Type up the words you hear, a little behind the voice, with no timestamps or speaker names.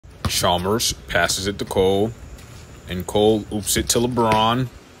Chalmers passes it to Cole. And Cole oops it to LeBron.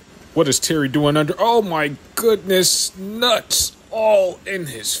 What is Terry doing under? Oh my goodness. Nuts all in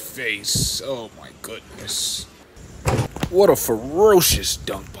his face. Oh my goodness. What a ferocious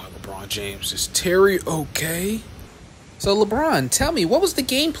dunk by LeBron James. Is Terry okay? So LeBron, tell me, what was the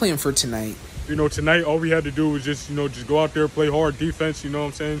game plan for tonight? Tonight all we had to do was just go out there, play hard defense, you know what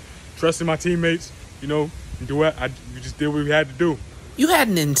I'm saying? Trusting my teammates, and do what we just did what we had to do. You had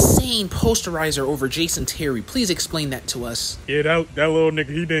an insane posterizer over Jason Terry. Please explain that to us. Yeah, that little nigga,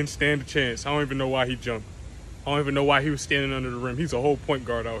 he didn't stand a chance. I don't even know why he jumped. I don't even know why he was standing under the rim. He's a whole point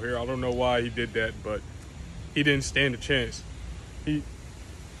guard out here. I don't know why he did that, but he didn't stand a chance. He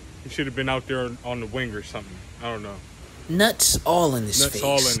should have been out there on the wing or something. I don't know. Nuts all in his face. Nuts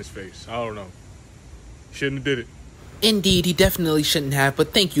all in his face. I don't know. Shouldn't have did it. Indeed, he definitely shouldn't have,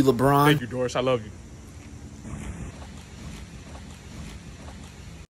 but thank you, LeBron. Thank you, Doris. I love you.